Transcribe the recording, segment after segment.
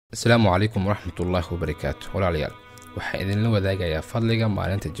السلام عليكم ورحمة الله وبركاته walaalyaal waxaan idinla wadaagayaa fadliga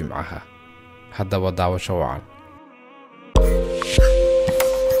maalinta Jimcaha haddaba daawasho wacan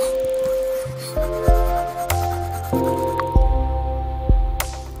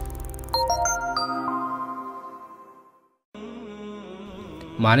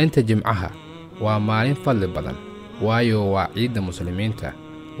maalinta Jimcaha waa maalin fadli badan waayo waa ciidda muslimiinta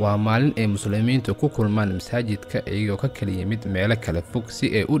waa maalin ay muslimiintu ku kulmaan masaajidka iyagoo ka kala yimid meelo kala fog si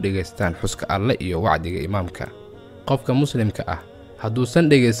ay u dhagaystaan xuska Alle iyo wacdiga Imaamka. Qofka muslimka ah hadduusan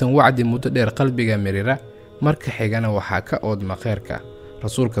dhagaysan wacdi muddo dheer qalbiga mirira marka xigana waxaa ka oodma khayrka.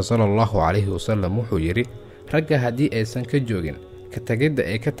 Rasuulka sallallahu alayhi wasallam wuxuu yiri ragga haddii aysan ka joogin ka tagidda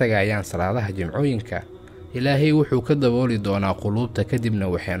ay ka tagayaan salaadaha jimcooyinka Ilaahay wuxuu ka dabooli doonaa quluubta kadibna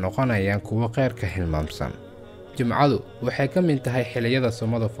waxay noqonayaan kuwo khayrka hilmaamsan. Jimcadu waxay ka mid tahay xilliyada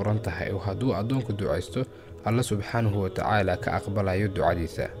samada furan tahay oo hadduu adoonku ducaysto Alle subxaanahu wa ta'ala ka aqbalayo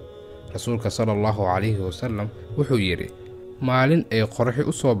ducadiisa. Rasuulka sallallahu alayhi wasallam wuxuu yiri maalin ay qorraxi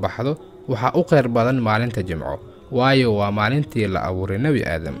u soo baxdo waxa u khayr badan maalinta Jimco waayo waa maalintii la abuuray Nabi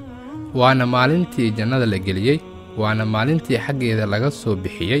Aadam waana maalintii jannada la geliyay waana maalintii xaggeeda laga soo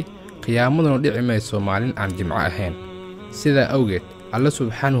bixiyay qiyaamaduna dhici mayso maalin aan Jimco ahayn. Sida awgeed Alle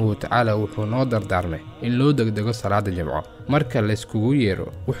subxaanahu wa ta'ala wuxuu noo dardaarmay in loo degdego salaada Jimco marka la iskugu yeero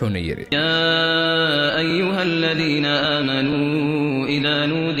wuxuuna yiri yaa ayyuhalladheena aamanuu idhaa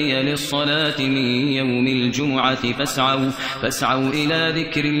nuudiya lis-salaati min yawmil jum'ati fas'aw ilaa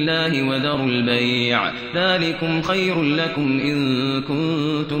dhikrillaahi wa dharul bay' dhalikum khayrun lakum in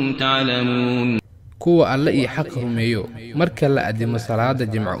kuntum ta'lamuun. kuwa Alle iyo xaq rumeeyo marka la adimo salaada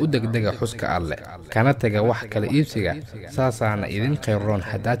Jimco u degdega xuska Alle kana taga wax kala iibsiga saasaana idin khayroon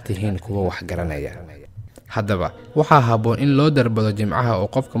haddaad tihiin kuwa wax garanaya. haddaba waxaa haboon in loo darbado Jimcaha oo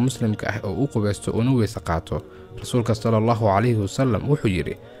qofka muslimka ah oo u qubaysto una weyse qaato. Rasuulka sallallahu alayhi wasallam wuxuu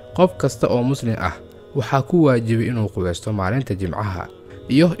yiri qof kasta oo muslim ah waxaa ku waajibay inuu qubaysto maalinta Jimcaha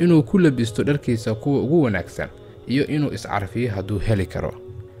iyo inuu ku labisto dharkiisa kuwa ugu wanaagsan iyo inuu iscarfiyo hadduu heli karo.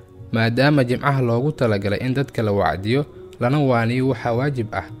 maadaama Jimcaha loogu talagalay in dadka la wacdiyo lana waaniyo waxaa waajib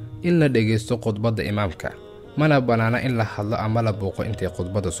ah in la dhagaysto khudbadda Imaamka mana banaana in la hadlo ama la buuqo intay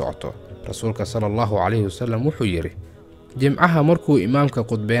khudbadda socoto. Rasuulka sallallahu alayhi wasallam wuxuu yiri Jimcaha markuu Imaamka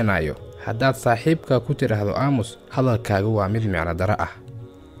khudbeenayo haddaad saaxiibka ku tiraahdo aamus hadalkaaga waa mid micno dara ah.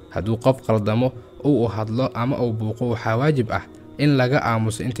 hadduu qof qaldamo uu hadlo ama uu buuqo waxaa waajib ah in laga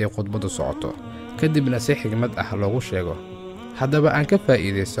aamuso intay khudbaddu socoto kadibna si xigmad ah loogu sheego. haddaba aan ka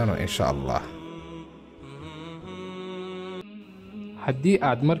faa'iideysano insha Allah. haddii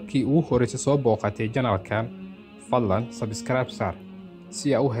aad markii ugu horreysay soo booqatay channelkan Fadlan subscribe saar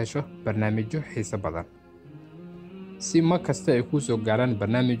si aad u hesho barnaamijyo xiiso badan si ma kasta ay ku soo gaaraan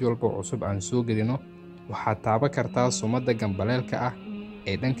barnaamij walba cusub aan soo gelino waxaad taaban kartaa sumadda gambaleelka ah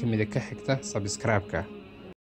ee dhanka midig ka xigta subscribe-ka